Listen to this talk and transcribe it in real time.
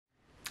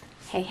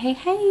Hey, hey,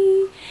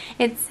 hey!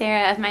 It's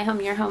Sarah of My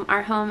Home, Your Home,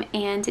 Our Home,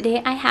 and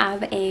today I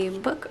have a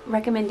book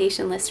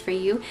recommendation list for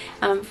you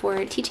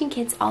for teaching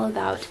kids all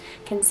about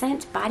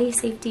consent, body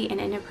safety,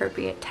 and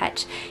inappropriate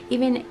touch,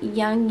 even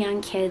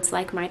young kids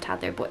like my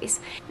toddler boys.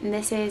 And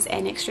this is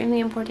an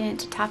extremely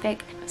important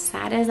topic,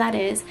 sad as that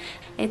is.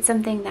 It's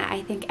something that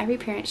I think every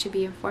parent should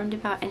be informed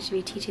about and should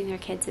be teaching their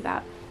kids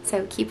about.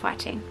 So keep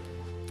watching.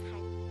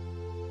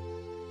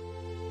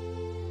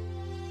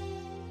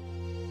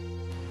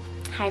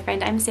 Hi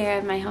friend, I'm Sarah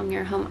of My Home,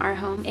 Your Home, Our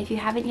Home. If you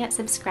haven't yet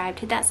subscribed,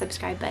 hit that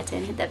subscribe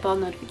button, hit that bell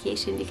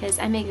notification because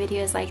I make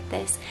videos like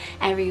this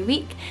every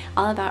week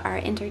all about our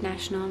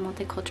international,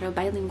 multicultural,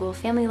 bilingual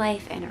family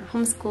life and our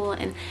homeschool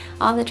and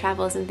all the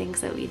travels and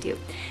things that we do.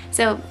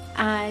 So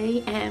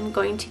I am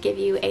going to give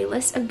you a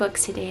list of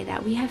books today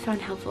that we have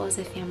found helpful as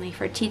a family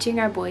for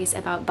teaching our boys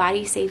about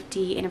body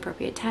safety,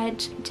 inappropriate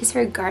touch, just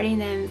for guarding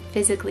them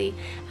physically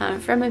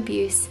from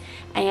abuse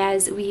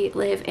as we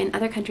live in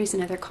other countries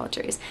and other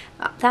cultures.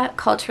 That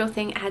cultural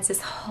thing adds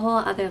this whole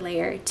other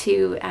layer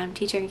to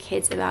teaching our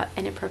kids about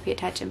inappropriate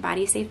touch and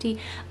body safety,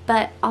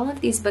 but all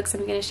of these books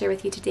I'm going to share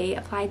with you today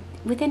apply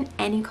within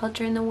any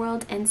culture in the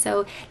world, and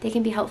so they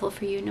can be helpful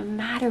for you no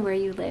matter where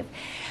you live.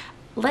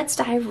 Let's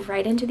dive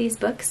right into these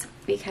books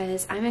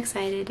because I'm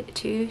excited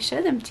to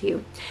show them to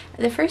you.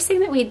 The first thing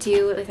that we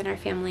do within our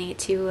family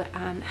to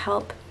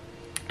help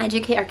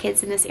educate our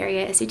kids in this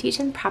area is to teach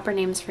them proper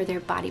names for their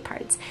body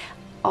parts.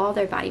 All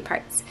their body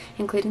parts,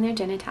 including their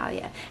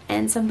genitalia.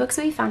 And some books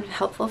that we found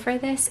helpful for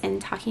this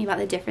and talking about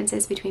the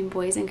differences between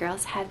boys and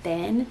girls have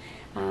been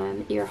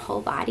Your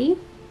Whole Body.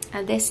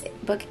 This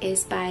book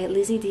is by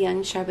Lizzie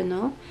DeYoung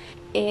Charbonneau.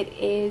 It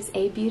is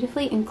a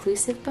beautifully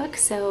inclusive book,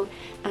 so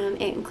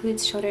it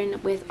includes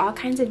children with all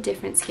kinds of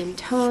different skin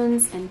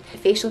tones and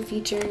facial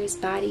features,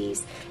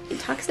 bodies. It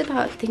talks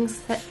about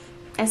things that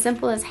as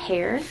simple as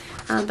hair,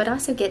 but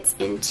also gets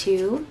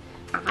into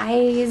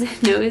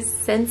eyes, nose,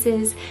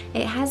 senses.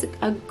 It has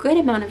a good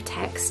amount of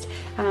text,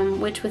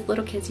 which with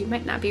little kids you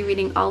might not be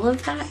reading all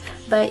of that,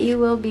 but you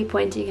will be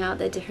pointing out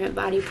the different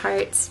body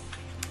parts.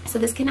 So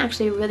this can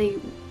actually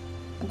really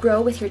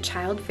grow with your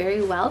child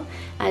very well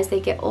as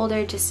they get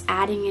older, just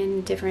adding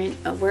in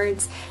different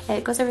words.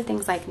 It goes over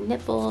things like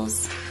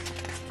nipples.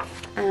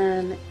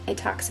 It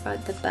talks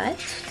about the butt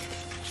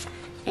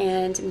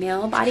and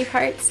male body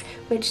parts,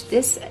 which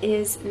this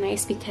is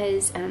nice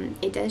because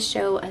it does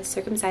show a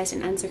circumcised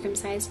and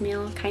uncircumcised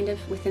male kind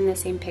of within the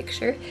same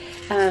picture.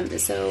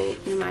 So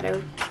no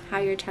matter how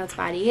your child's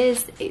body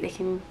is, they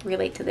can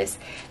relate to this.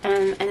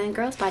 And then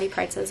girls' body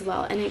parts as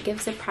well, and it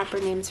gives the proper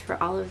names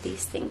for all of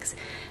these things.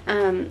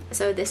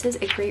 So this is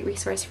a great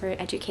resource for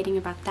educating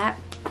about that.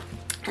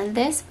 And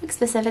this book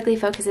specifically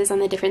focuses on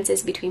the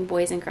differences between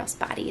boys and girls'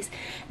 bodies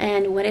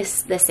and what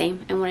is the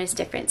same and what is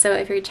different. So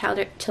if your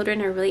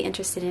children are really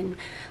interested in,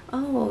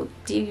 oh,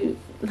 do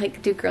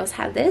girls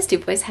have this? Do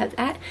boys have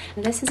that?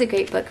 And this is a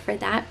great book for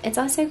that. It's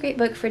also a great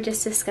book for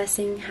just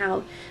discussing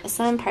how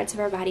some parts of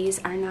our bodies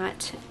are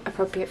not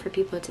appropriate for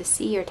people to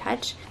see or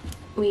touch.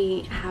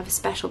 We have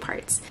special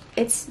parts.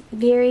 It's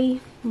very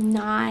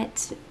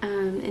not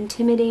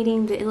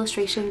intimidating. The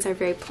illustrations are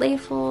very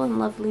playful and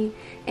lovely,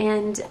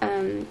 and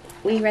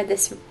we read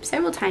this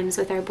several times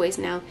with our boys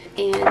now,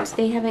 and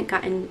they haven't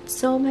gotten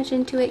so much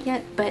into it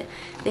yet, but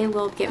they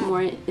will get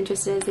more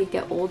interested as they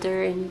get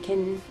older and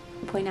can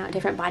point out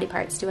different body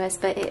parts to us.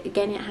 But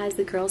again, it has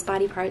the girls'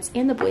 body parts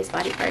and the boys'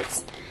 body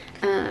parts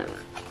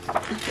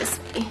this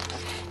way.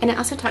 And it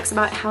also talks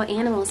about how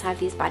animals have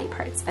these body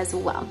parts as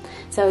well.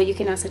 So you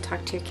can also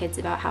talk to your kids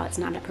about how it's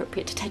not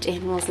appropriate to touch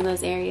animals in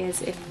those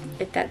areas if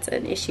that's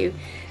an issue.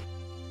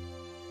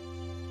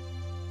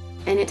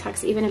 And it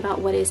talks even about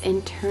what is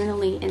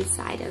internally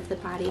inside of the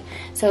body.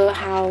 So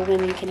how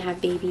women can have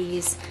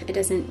babies. It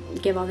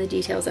doesn't give all the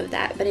details of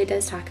that, but it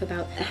does talk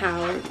about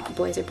how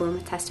boys are born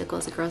with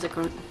testicles and girls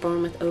are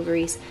born with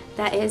ovaries.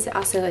 That is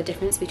also a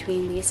difference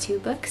between these two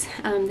books.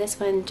 This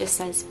one just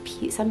says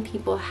some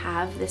people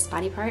have this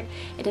body part.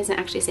 It doesn't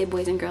actually say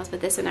boys and girls,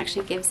 but this one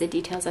actually gives the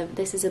details of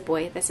this is a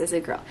boy, this is a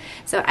girl.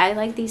 So I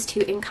like these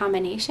two in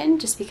combination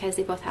just because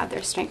they both have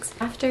their strengths.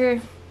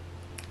 After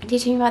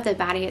teaching about the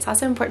body, it's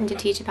also important to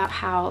teach about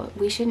how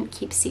we shouldn't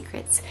keep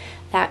secrets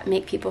that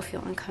make people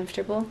feel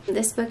uncomfortable.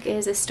 This book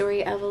is a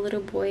story of a little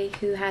boy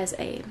who has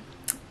a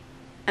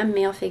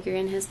male figure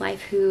in his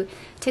life who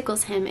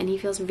tickles him, and he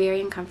feels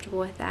very uncomfortable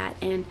with that,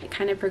 and it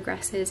kind of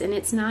progresses, and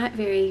it's not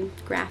very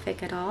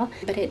graphic at all,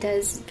 but it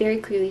does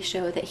very clearly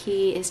show that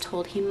he is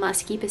told he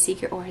must keep a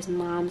secret or his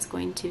mom's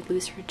going to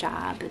lose her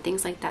job,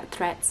 things like that,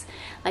 threats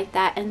like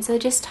that. And so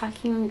just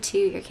talking to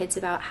your kids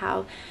about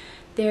how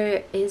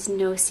there is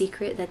no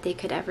secret that they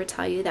could ever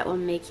tell you that will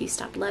make you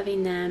stop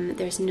loving them.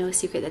 There's no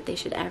secret that they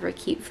should ever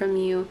keep from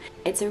you.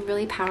 It's a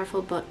really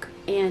powerful book,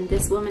 and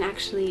this woman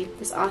actually,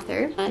 this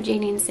author,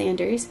 Janine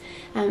Sanders,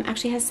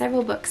 actually has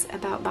several books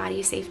about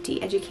body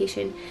safety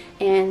education,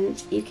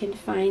 and you can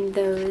find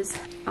those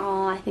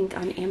all, I think,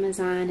 on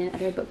Amazon and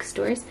other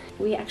bookstores.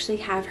 We actually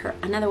have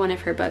another one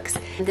of her books.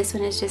 This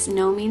one is just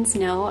No Means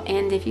No,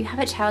 and if you have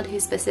a child who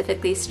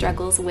specifically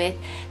struggles with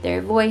their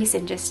voice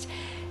and just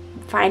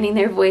finding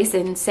their voice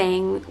and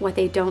saying what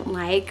they don't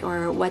like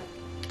or what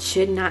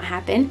should not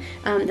happen,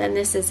 then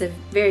this is a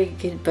very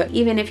good book.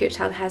 Even if your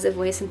child has a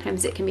voice,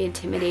 sometimes it can be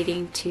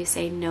intimidating to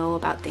say no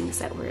about things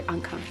that we're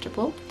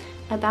uncomfortable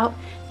about.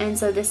 And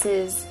so this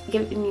is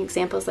giving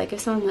examples like if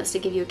someone wants to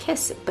give you a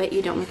kiss but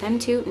you don't want them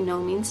to, no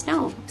means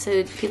no.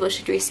 So people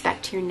should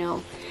respect your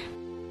no.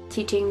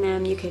 Teaching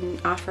them you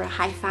can offer a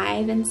high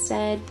five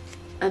instead,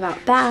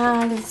 about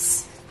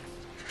baths,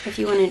 if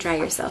you want to dry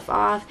yourself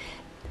off.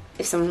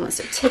 If someone wants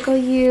to tickle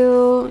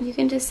you, you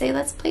can just say,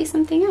 let's play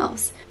something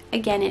else.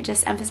 Again, it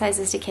just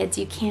emphasizes to kids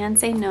you can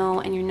say no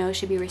and your no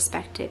should be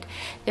respected,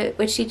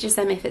 which teaches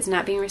them if it's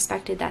not being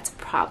respected, that's a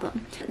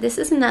problem. This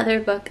is another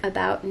book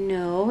about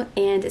no,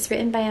 and it's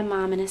written by a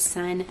mom and a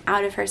son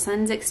out of her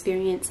son's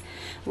experience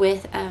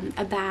with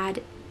a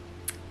bad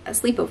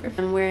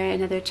sleepover where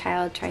another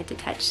child tried to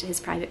touch his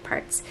private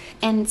parts.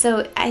 And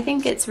so I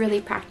think it's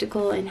really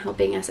practical in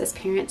helping us as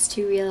parents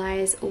to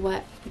realize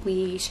what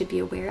we should be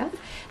aware of.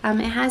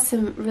 It has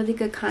some really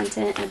good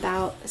content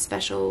about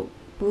special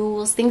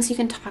rules, things you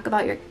can talk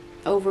about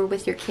over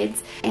with your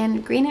kids,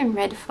 and green and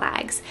red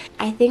flags.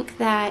 I think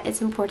that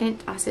it's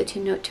important also to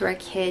note to our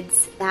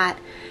kids that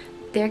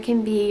there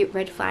can be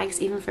red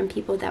flags even from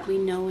people that we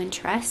know and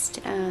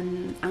trust,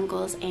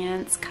 uncles,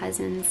 aunts,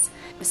 cousins,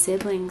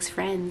 siblings,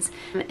 friends.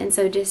 And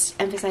so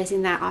just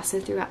emphasizing that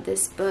also throughout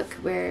this book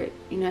where,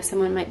 you know,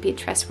 someone might be a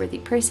trustworthy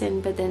person,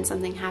 but then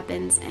something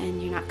happens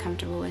and you're not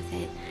comfortable with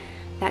it.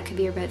 That could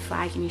be a red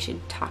flag and you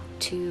should talk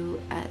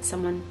to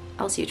someone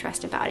else you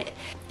trust about it.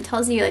 It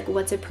tells you like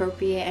what's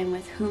appropriate and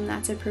with whom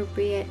that's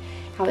appropriate,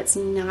 how it's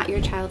not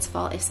your child's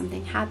fault if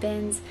something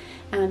happens,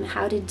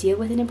 how to deal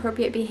with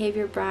inappropriate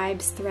behavior,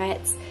 bribes,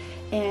 threats,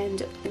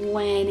 and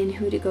when and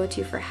who to go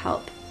to for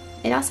help.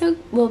 It also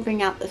will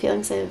bring out the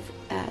feelings of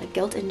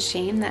guilt and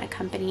shame that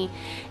accompany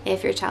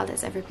if your child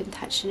has ever been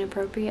touched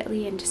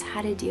inappropriately and just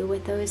how to deal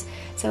with those.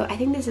 So I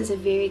think this is a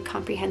very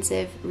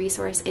comprehensive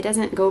resource. It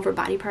doesn't go over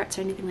body parts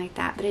or anything like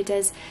that, but it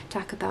does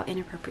talk about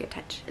inappropriate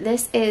touch.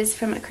 This is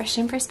from a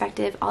Christian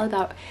perspective all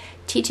about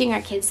teaching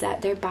our kids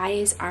that their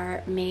bodies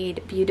are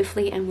made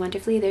beautifully and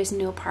wonderfully. There's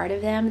no part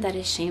of them that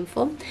is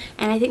shameful.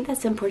 And I think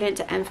that's important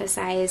to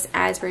emphasize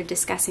as we're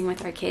discussing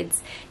with our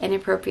kids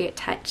inappropriate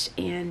touch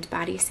and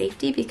body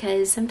safety,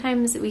 because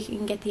sometimes we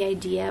can get the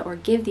idea or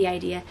give the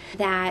idea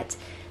that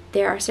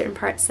there are certain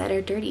parts that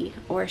are dirty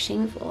or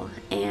shameful,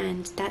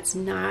 and that's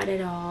not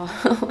at all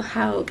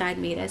how God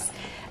made us.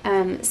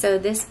 So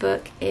this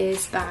book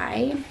is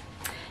by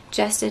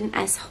Justin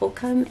S.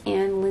 Holcomb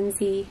and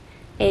Lindsay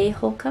A.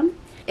 Holcomb.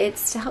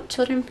 It's to help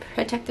children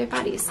protect their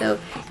bodies. So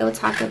it will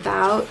talk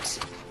about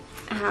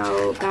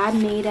how God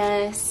made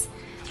us.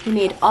 He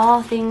made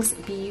all things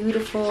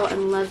beautiful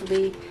and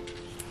lovely.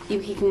 You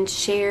can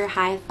share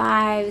high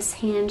fives,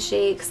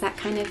 handshakes, that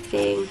kind of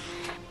thing.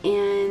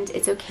 And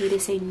it's okay to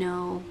say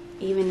no,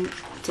 even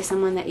to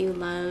someone that you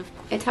love.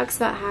 It talks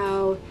about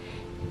how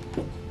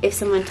if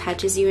someone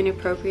touches you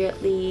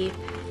inappropriately,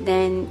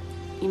 then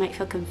you might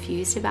feel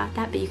confused about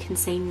that, but you can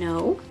say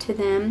no to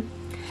them.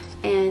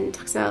 And it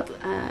talks about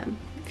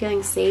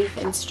feeling safe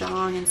and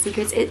strong and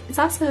secrets. It's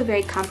also a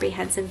very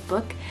comprehensive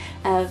book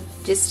of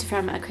just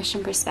from a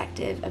Christian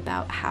perspective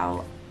about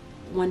how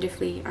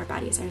wonderfully our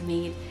bodies are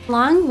made.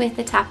 Along with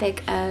the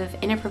topic of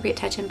inappropriate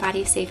touch and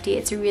body safety,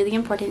 it's really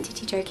important to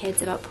teach our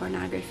kids about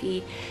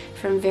pornography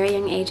from very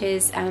young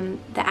ages. The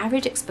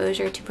average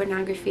exposure to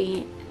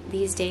pornography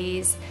these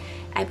days,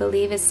 I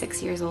believe, is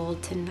 6 years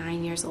old to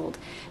 9 years old.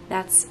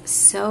 That's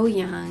so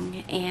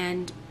young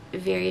and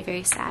very,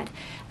 very sad.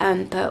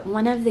 But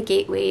one of the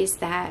gateways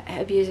that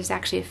abusers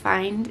actually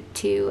find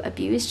to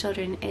abuse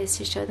children is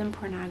to show them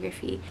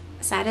pornography.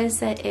 Sad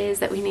as it is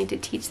that we need to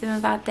teach them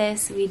about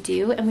this, we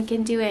do, and we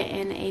can do it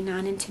in a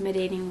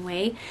non-intimidating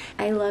way.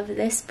 I love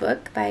this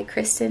book by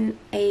Kristen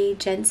A.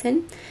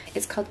 Jensen.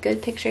 It's called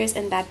Good Pictures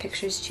and Bad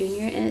Pictures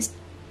Jr. and it's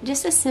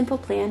just a simple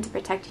plan to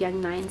protect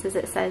young minds, as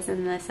it says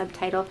in the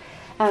subtitle.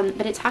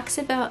 But it talks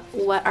about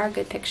what are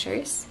good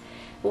pictures,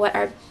 what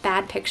are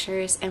bad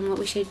pictures, and what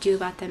we should do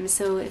about them.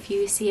 So if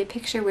you see a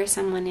picture where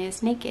someone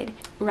is naked,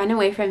 run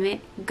away from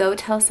it, go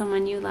tell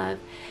someone you love,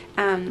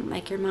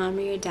 like your mom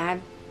or your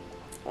dad,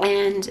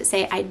 and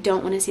say, I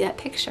don't want to see that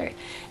picture.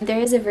 There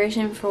is a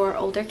version for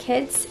older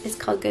kids. It's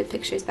called Good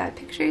Pictures, Bad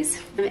Pictures.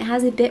 It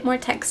has a bit more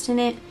text in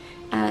it,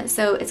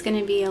 so it's going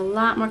to be a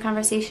lot more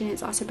conversation.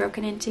 It's also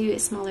broken into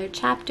smaller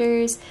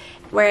chapters,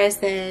 whereas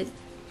the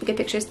Good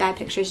Pictures, Bad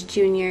Pictures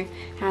Junior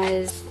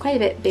has quite a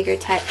bit bigger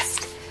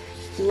text,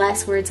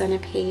 less words on a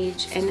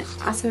page, and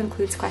also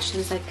includes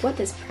questions like, what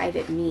does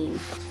private mean,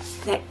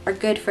 that are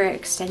good for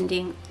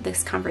extending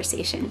this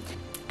conversation.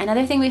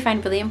 Another thing we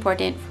find really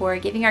important for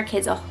giving our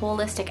kids a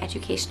holistic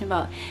education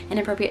about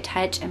inappropriate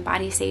touch and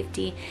body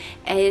safety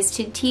is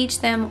to teach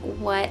them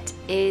what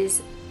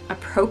is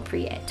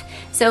appropriate.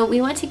 So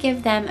we want to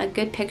give them a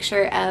good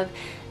picture of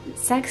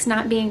sex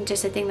not being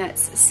just a thing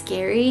that's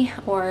scary,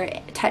 or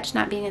touch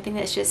not being a thing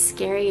that's just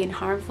scary and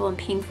harmful and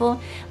painful,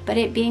 but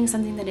it being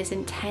something that is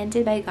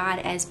intended by God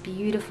as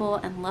beautiful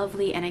and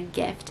lovely and a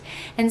gift.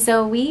 And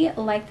so we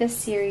like this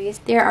series.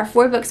 There are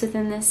 4 books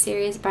within this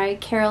series by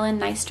Carolyn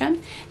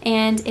Nystrom,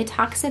 and it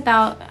talks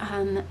about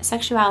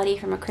sexuality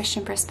from a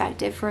Christian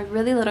perspective for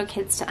really little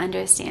kids to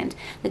understand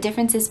the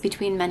differences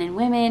between men and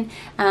women,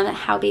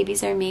 how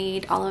babies are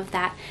made, all of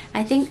that.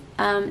 I think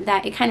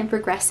that it kind of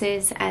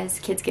progresses as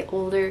kids get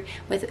older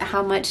with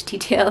how much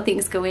detail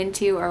things go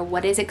into or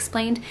what is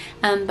explained,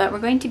 but we're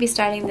going to be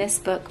starting this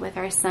book with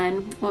our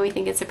son when we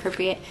think it's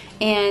appropriate,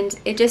 and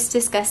it just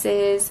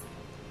discusses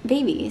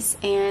babies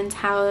and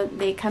how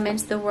they come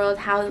into the world,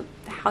 how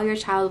your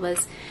child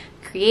was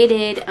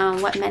created,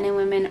 what men and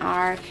women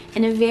are,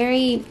 in a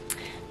very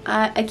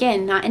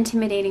again, not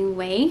intimidating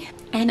way.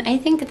 And I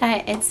think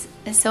that it's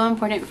so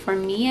important for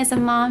me as a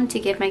mom to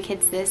give my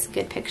kids this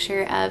good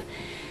picture of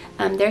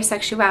their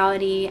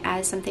sexuality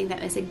as something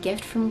that is a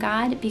gift from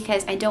God,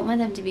 because I don't want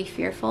them to be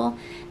fearful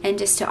and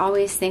just to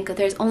always think that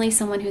there's only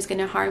someone who's going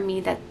to harm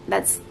me.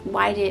 That's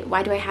why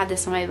do I have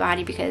this on my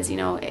body? Because, you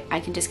know,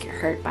 I can just get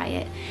hurt by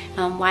it.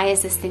 Why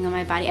is this thing on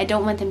my body? I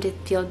don't want them to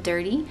feel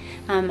dirty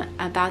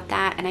about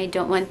that, and I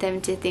don't want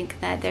them to think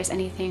that there's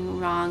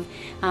anything wrong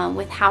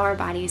with how our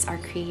bodies are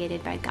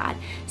created by God.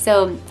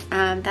 So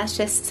that's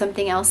just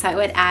something else I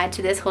would add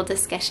to this whole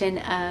discussion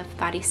of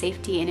body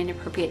safety and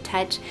inappropriate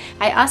touch.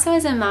 I also,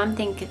 as a mom,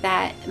 think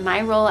that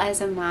my role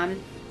as a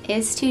mom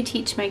is to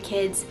teach my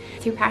kids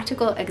through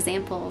practical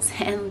examples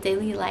and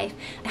daily life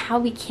how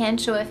we can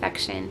show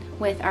affection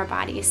with our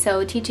bodies.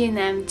 So teaching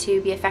them to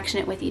be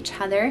affectionate with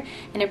each other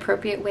in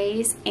appropriate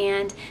ways,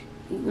 and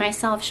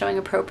myself showing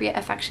appropriate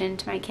affection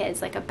to my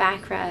kids, like a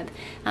back rub,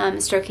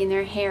 stroking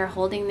their hair,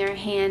 holding their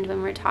hand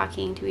when we're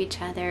talking to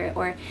each other,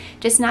 or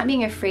just not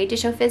being afraid to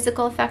show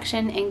physical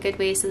affection in good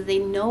ways so that they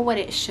know what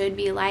it should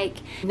be like,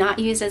 not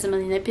used as a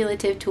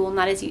manipulative tool,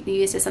 not as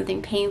used as something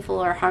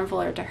painful or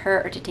harmful or to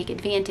hurt or to take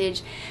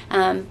advantage,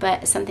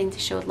 but something to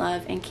show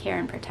love and care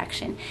and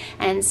protection.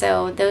 And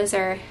so those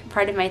are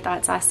part of my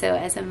thoughts also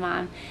as a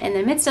mom. In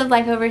the midst of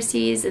life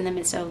overseas, in the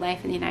midst of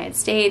life in the United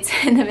States,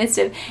 in the midst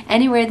of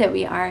anywhere that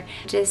we are,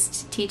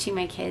 just teaching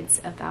my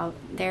kids about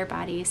their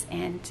bodies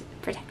and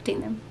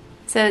protecting them.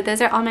 So those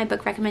are all my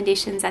book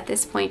recommendations at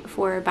this point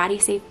for body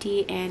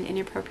safety and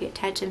inappropriate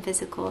touch and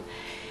physical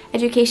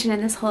education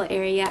in this whole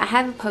area. I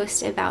have a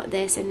post about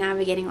this and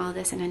navigating all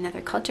this in another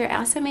culture. I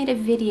also made a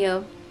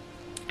video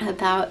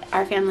about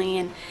our family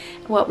and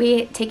what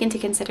we take into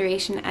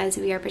consideration as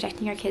we are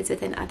protecting our kids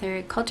within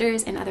other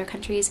cultures and other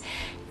countries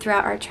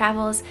throughout our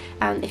travels.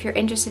 If you're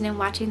interested in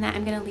watching that,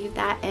 I'm going to leave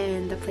that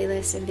in the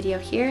playlist and video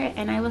here,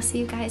 and I will see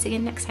you guys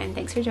again next time.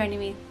 Thanks for joining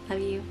me.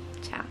 Love you.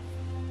 Ciao.